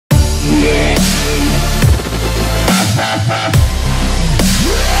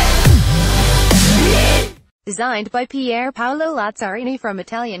Designed by Pierpaolo Lazzarini from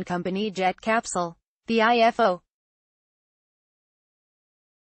Italian company Jet Capsule. The I.F.O.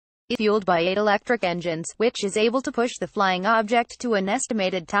 is fueled by 8 electric engines, which is able to push the flying object to an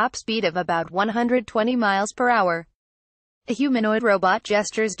estimated top speed of about 120 miles per hour. A humanoid robot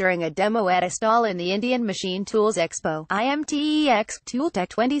gestures during a demo at a stall in the Indian Machine Tools Expo, IMTEX, Tooltech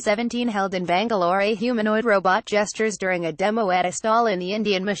 2017 held in Bangalore. A humanoid robot gestures during a demo at a stall in the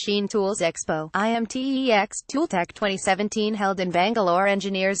Indian Machine Tools Expo, IMTEX, Tooltech 2017 held in Bangalore.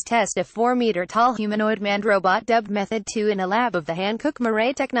 Engineers test a 4-metre-tall humanoid manned robot dubbed Method 2 in a lab of the Hankook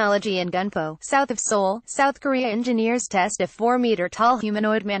Marai Technology in Gunpo, south of Seoul, South Korea. Engineers test a 4-metre-tall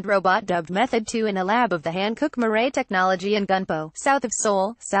humanoid manned robot dubbed Method 2 in a lab of the Hankook Marai Technology in Gunpo, south of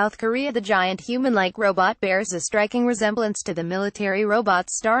Seoul, South Korea. The giant human-like robot bears a striking resemblance to the military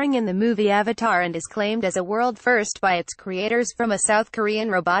robots starring in the movie Avatar and is claimed as a world first by its creators from a South Korean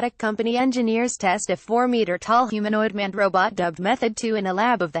robotic company. Engineers test a 4-metre-tall humanoid manned robot dubbed Method 2 in a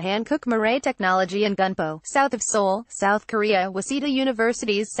lab of the Hankook Marai Technology in Gunpo, south of Seoul, South Korea. Waseda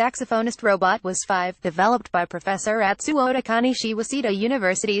University's saxophonist robot was 5, developed by Professor Atsuo Takanishi. Waseda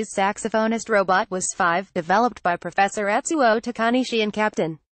University's saxophonist robot was 5, developed by Professor Atsuo Takanishi and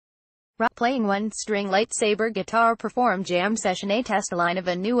Captain Rock playing one-string lightsaber guitar perform jam session. A test line of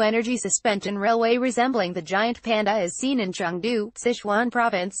a new energy suspension railway resembling the giant panda is seen in Chengdu, Sichuan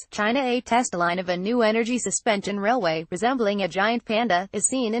Province, China. A test line of a new energy suspension railway resembling a giant panda is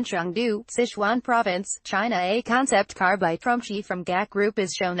seen in Chengdu, Sichuan Province, China. A concept car by Trumchi from GAC Group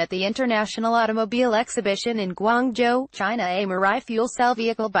is shown at the International Automobile Exhibition in Guangzhou, China. A Mirai fuel cell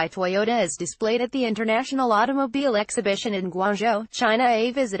vehicle by Toyota is displayed at the International Automobile Exhibition in Guangzhou, China.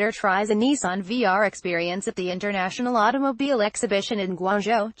 A visitor tries a Nissan VR experience at the International Automobile Exhibition in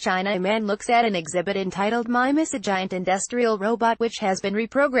Guangzhou, China. A man looks at an exhibit entitled Mimus, a giant industrial robot which has been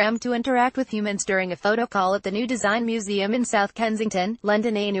reprogrammed to interact with humans during a photo call at the New Design Museum in South Kensington,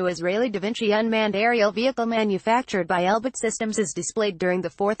 London. A new Israeli Da Vinci unmanned aerial vehicle manufactured by Elbit Systems is displayed during the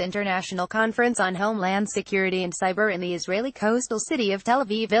 4th International Conference on Homeland Security and Cyber in the Israeli coastal city of Tel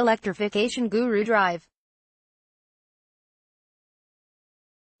Aviv. Electrification Guru Drive.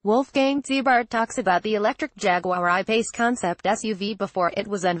 Wolfgang Siebert talks about the electric Jaguar I-Pace concept SUV before it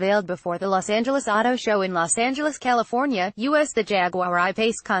was unveiled before the Los Angeles Auto Show in Los Angeles, California, U.S. The Jaguar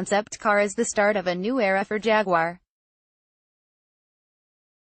I-Pace concept car is the start of a new era for Jaguar.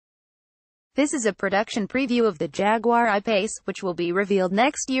 This is a production preview of the Jaguar I-Pace, which will be revealed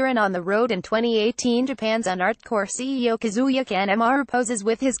next year and on the road in 2018. Japan's Unartcore CEO Kazuya Kanemaru poses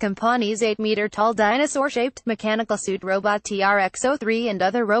with his company's 8-metre-tall dinosaur-shaped mechanical suit robot TRX-03 and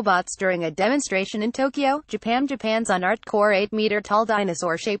other robots during a demonstration in Tokyo, Japan. Japan's Unartcore 8-metre-tall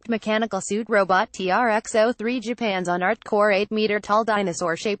dinosaur-shaped mechanical suit robot TRX-03. Japan's Unartcore 8-metre-tall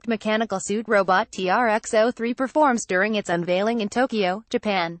dinosaur-shaped mechanical suit robot TRX-03 performs during its unveiling in Tokyo,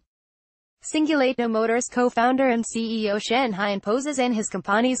 Japan. Singulato Motors co-founder and CEO Shen Hein poses in his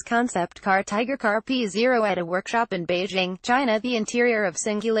company's concept car Tiger Car P0 at a workshop in Beijing, China. The interior of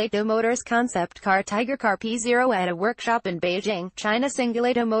Singulato Motors concept car Tiger Car P0 at a workshop in Beijing, China.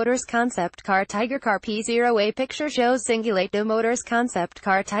 Singulato Motors concept car Tiger Car P0. A picture shows Singulato Motors concept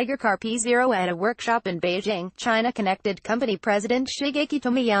car Tiger Car P0 at a workshop in Beijing, China. Connected Company President Shigeki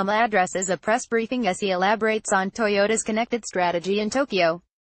Tomiyama addresses a press briefing as he elaborates on Toyota's connected strategy in Tokyo.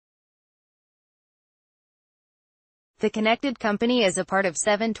 The Connected Company is a part of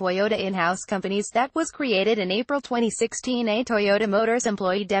 7 Toyota in-house companies that was created in April 2016. A Toyota Motors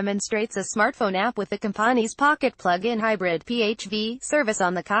employee demonstrates a smartphone app with the company's pocket plug-in hybrid PHV service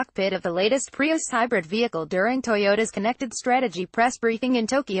on the cockpit of the latest Prius hybrid vehicle during Toyota's Connected Strategy press briefing in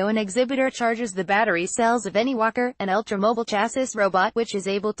Tokyo. An exhibitor charges the battery cells of any walker, an ultra-mobile chassis robot which is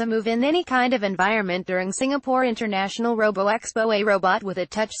able to move in any kind of environment during Singapore International Robo Expo. A robot with a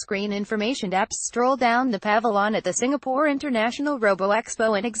touchscreen information app stroll down the pavilion at the Singapore International Robo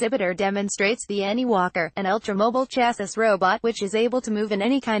Expo. An exhibitor demonstrates the AnyWalker, an ultra-mobile chassis robot which is able to move in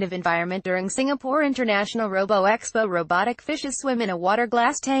any kind of environment during Singapore International Robo Expo. Robotic fishes swim in a water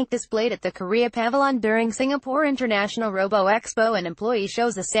glass tank displayed at the Korea Pavilion during Singapore International Robo Expo. An employee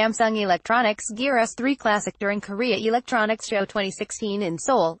shows a Samsung Electronics Gear S3 Classic during Korea Electronics Show 2016 in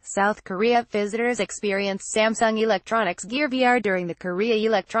Seoul, South Korea. Visitors experience Samsung Electronics Gear VR during the Korea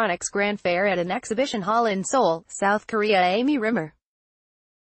Electronics Grand Fair at an exhibition hall in Seoul, South Korea. Amy Rimmer.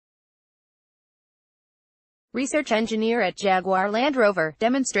 Research engineer at Jaguar Land Rover,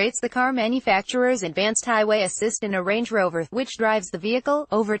 demonstrates the car manufacturer's advanced highway assist in a Range Rover, which drives the vehicle,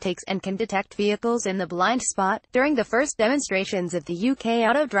 overtakes, and can detect vehicles in the blind spot. During the first demonstrations of the UK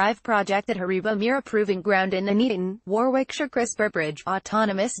Auto Drive project at Haribo Mira Proving Ground in Nuneaton, Warwickshire, Chris Burbridge,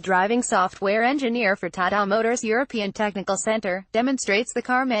 autonomous driving software engineer for Tata Motors European Technical Centre, demonstrates the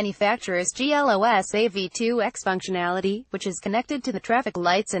car manufacturer's GLOS AV2X functionality, which is connected to the traffic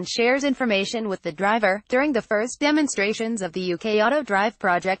lights and shares information with the driver. During the first demonstrations of the UK Auto Drive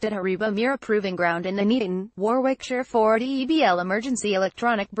project at Haribo Mira Proving Ground in Nuneaton, Warwickshire, 40 EBL emergency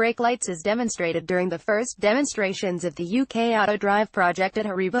electronic brake lights is demonstrated. During the first demonstrations of the UK Auto Drive project at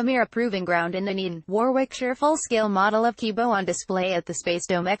Haribo Mira Proving Ground in Nuneaton, Warwickshire, full-scale model of Kibo on display at the Space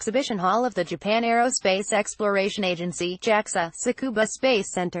Dome Exhibition Hall of the Japan Aerospace Exploration Agency (JAXA) Tsukuba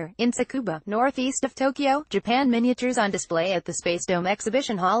Space Center, in Tsukuba, northeast of Tokyo, Japan. Miniatures on display at the Space Dome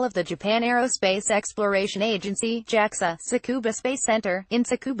Exhibition Hall of the Japan Aerospace Exploration Agency (JAXA) Tsukuba Space Center, in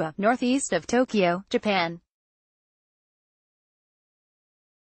Tsukuba, northeast of Tokyo, Japan.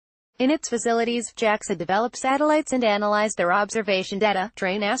 In its facilities, JAXA developed satellites and analyzed their observation data,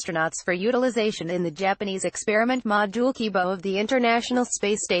 train astronauts for utilization in the Japanese experiment module Kibo of the International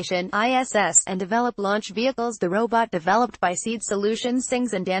Space Station (ISS), and develop launch vehicles. The robot developed by Seed Solutions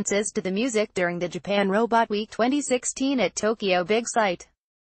sings and dances to the music during the Japan Robot Week 2016 at Tokyo Big Sight.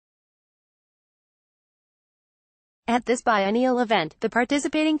 At this biennial event, the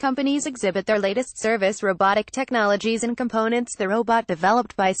participating companies exhibit their latest service robotic technologies and components. The robot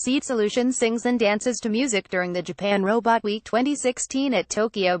developed by Seed Solutions sings and dances to music during the Japan Robot Week 2016 at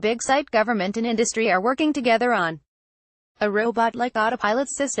Tokyo Big Sight. Government and industry are working together on a robot-like autopilot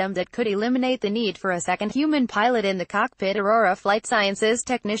system that could eliminate the need for a second human pilot in the cockpit. Aurora Flight Sciences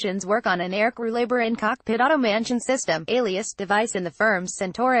technicians work on an aircrew labor in cockpit automation system, alias device, in the firm's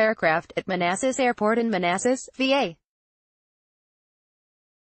Centaur aircraft at Manassas Airport in Manassas, VA.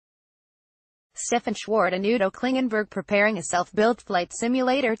 Stefan Schwart and Udo Klingenberg preparing a self-built flight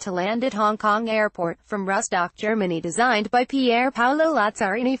simulator to land at Hong Kong Airport, from Rostock, Germany. Designed by Pierpaolo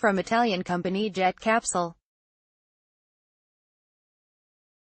Lazzarini from Italian company Jet Capsule.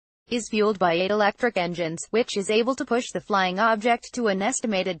 Is fueled by 8 electric engines, which is able to push the flying object to an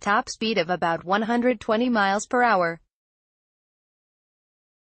estimated top speed of about 120 miles per hour.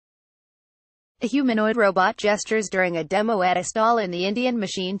 A humanoid robot gestures during a demo at a stall in the Indian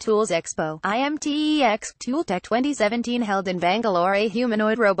Machine Tools Expo, IMTEX, Tooltech 2017 held in Bangalore. A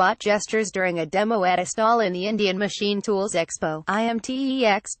humanoid robot gestures during a demo at a stall in the Indian Machine Tools Expo,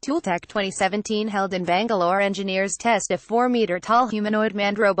 IMTEX, Tooltech 2017 held in Bangalore. Engineers test a 4-metre-tall humanoid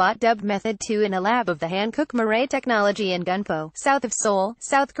manned robot dubbed Method 2 in a lab of the Hankook Maray Technology in Gunpo, south of Seoul,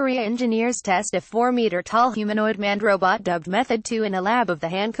 South Korea. Engineers test a 4-metre-tall humanoid manned robot dubbed Method 2 in a lab of the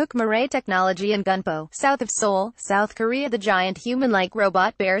Hankook Maray Technology in Gunpo, south of Seoul, South Korea. The giant human-like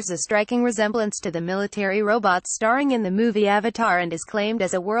robot bears a striking resemblance to the military robots starring in the movie Avatar and is claimed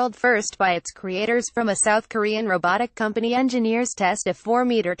as a world first by its creators from a South Korean robotic company. Engineers test a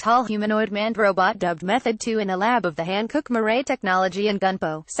 4-metre-tall humanoid manned robot dubbed Method 2 in a lab of the Hankook Maray Technology in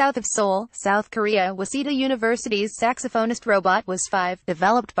Gunpo, south of Seoul, South Korea. Waseda University's saxophonist robot was 5,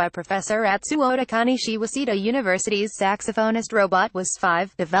 developed by Professor Atsuo Takanishi. Waseda University's saxophonist robot was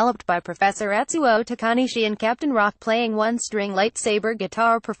 5, developed by Professor Atsuo Takanishi and Captain Rock playing one-string lightsaber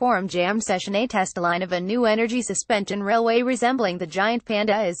guitar. Performed jam session. A test line of a new energy suspension railway resembling the giant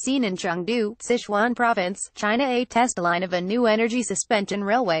panda is seen in Chengdu, Sichuan Province, China. A test line of a new energy suspension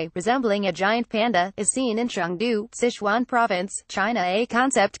railway resembling a giant panda is seen in Chengdu, Sichuan Province, China. A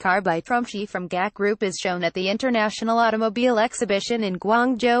concept car by Trumshi from GAC Group is shown at the International Automobile Exhibition in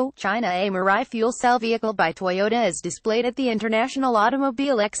Guangzhou, China. A Mirai fuel cell vehicle by Toyota is displayed at the International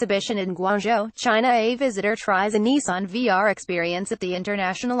Automobile Exhibition in Guangzhou, China. A visitor tries a Nissan VR experience at the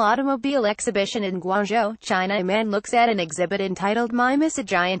International Automobile Exhibition in Guangzhou, China. A man looks at an exhibit entitled Mimus, a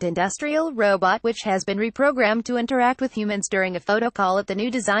giant industrial robot which has been reprogrammed to interact with humans, during a photo call at the New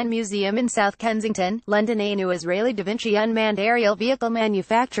Design Museum in South Kensington, London. A new Israeli Da Vinci unmanned aerial vehicle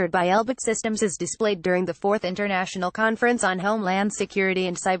manufactured by Elbit Systems is displayed during the 4th International Conference on Homeland Security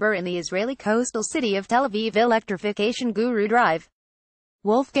and Cyber in the Israeli coastal city of Tel Aviv. Electrification guru Drive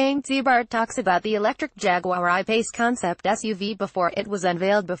Wolfgang Ziebart talks about the electric Jaguar I-Pace concept SUV before it was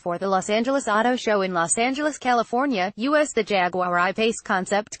unveiled before the Los Angeles Auto Show in Los Angeles, California, US. The Jaguar I-Pace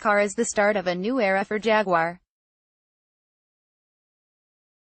concept car is the start of a new era for Jaguar.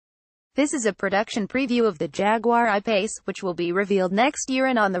 This is a production preview of the Jaguar I-Pace, which will be revealed next year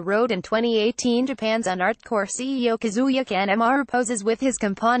and on the road in 2018. Japan's Unart Core CEO Kazuya Kanemaru poses with his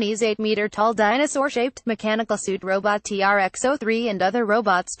company's 8-meter-tall dinosaur-shaped mechanical suit robot TRX-03 and other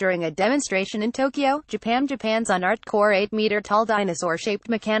robots during a demonstration in Tokyo, Japan. Japan's Unart Core 8-meter-tall dinosaur-shaped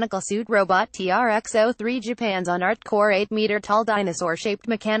mechanical suit robot TRX-03. Japan's Unart Core 8-meter-tall dinosaur-shaped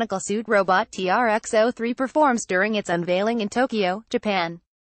mechanical suit robot TRX-03 performs during its unveiling in Tokyo, Japan.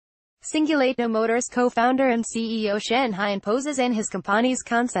 Singulato Motors co-founder and CEO Shen Hein poses in his company's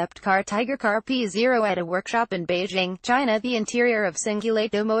concept car Tiger Car P0 at a workshop in Beijing, China. The interior of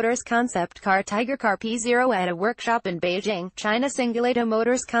Singulato Motors concept car Tiger Car P0 at a workshop in Beijing, China. Singulato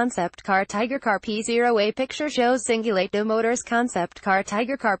Motors concept car Tiger Car P0. A picture shows Singulato Motors concept car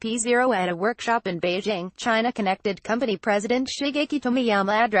Tiger Car P0 at a workshop in Beijing, China. Connected Company President Shigeki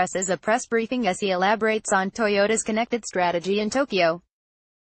Tomiyama addresses a press briefing as he elaborates on Toyota's connected strategy in Tokyo.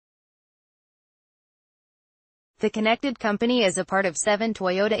 The Connected Company is a part of 7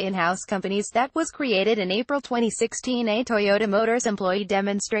 Toyota in-house companies that was created in April 2016. A Toyota Motors employee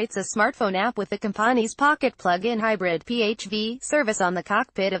demonstrates a smartphone app with the company's pocket plug-in hybrid (PHV) service on the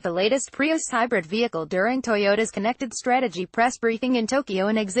cockpit of the latest Prius hybrid vehicle. During Toyota's Connected Strategy press briefing in Tokyo,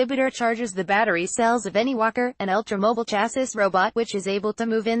 an exhibitor charges the battery cells of any walker, an ultra-mobile chassis robot which is able to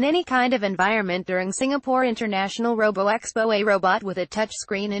move in any kind of environment. During Singapore International Robo Expo, a robot with a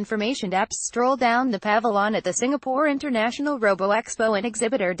touchscreen information app strolled down the pavilion at the Singapore International Robo Expo. An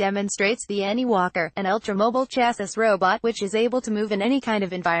exhibitor demonstrates the AnyWalker, an ultra-mobile chassis robot which is able to move in any kind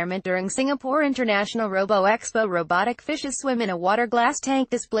of environment. During Singapore International Robo Expo, robotic fishes swim in a water glass tank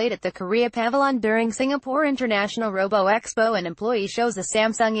displayed at the Korea Pavilion. During Singapore International Robo Expo, an employee shows a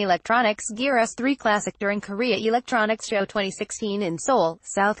Samsung Electronics Gear S3 Classic during Korea Electronics Show 2016 in Seoul,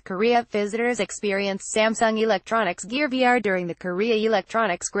 South Korea. Visitors experience Samsung Electronics Gear VR during the Korea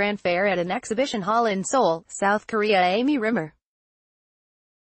Electronics Grand Fair at an exhibition hall in Seoul, South Korea. Amy Rimmer,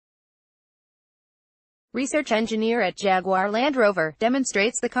 research engineer at Jaguar Land Rover,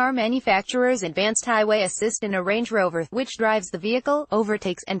 demonstrates the car manufacturer's advanced highway assist in a Range Rover, which drives the vehicle,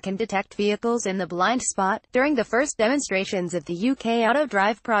 overtakes, and can detect vehicles in the blind spot. During the first demonstrations of the UK Auto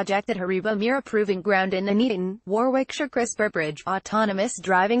Drive project at Haribo Mira Proving Ground in Nuneaton, Warwickshire, Chris Burbridge, autonomous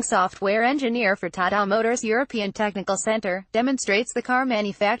driving software engineer for Tata Motors European Technical Centre, demonstrates the car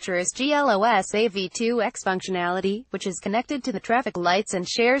manufacturer's GLOS AV2X functionality, which is connected to the traffic lights and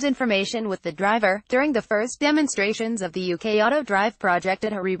shares information with the driver. During the first demonstrations of the UK Auto Drive project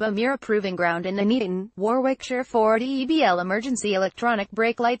at Haribo Mira Proving Ground in Nuneaton, Warwickshire, Ford EBL emergency electronic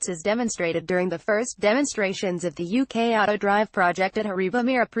brake lights is demonstrated. During the first demonstrations of the UK Auto Drive project at Haribo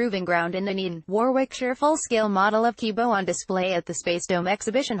Mira Proving Ground in Nuneaton, Warwickshire, full-scale model of Kibo on display at the Space Dome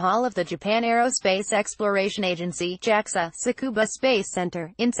Exhibition Hall of the Japan Aerospace Exploration Agency (JAXA) Tsukuba Space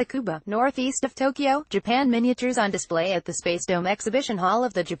Center, in Tsukuba, northeast of Tokyo, Japan. Miniatures on display at the Space Dome Exhibition Hall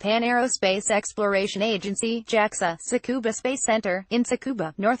of the Japan Aerospace Exploration Agency (JAXA) Tsukuba Space Center, in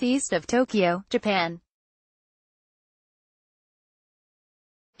Tsukuba, northeast of Tokyo, Japan.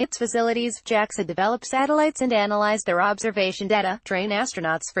 Its facilities. JAXA develop satellites and analyze their observation data, train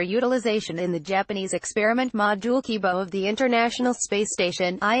astronauts for utilization in the Japanese experiment module Kibo of the International Space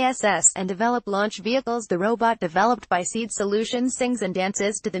Station (ISS), and develop launch vehicles. The robot developed by Seed Solutions sings and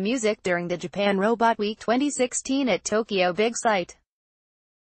dances to the music during the Japan Robot Week 2016 at Tokyo Big Sight.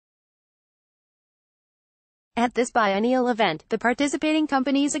 At this biennial event, the participating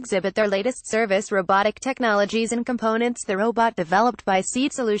companies exhibit their latest service robotic technologies and components. The robot developed by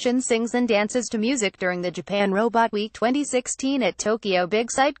Seed Solutions sings and dances to music during the Japan Robot Week 2016 at Tokyo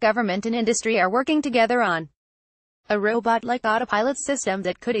Big Sight. Government and industry are working together on a robot-like autopilot system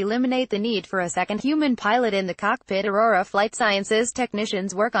that could eliminate the need for a second human pilot in the cockpit. Aurora Flight Sciences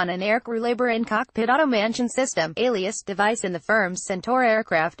technicians work on an aircrew labor-in-cockpit automation system, alias device, in the firm's Centaur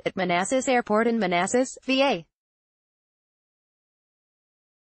aircraft at Manassas Airport in Manassas, VA.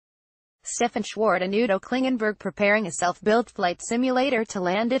 Stefan Schwartz and Udo Klingenberg preparing a self-built flight simulator to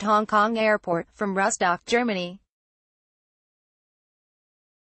land at Hong Kong Airport, from Rostock, Germany.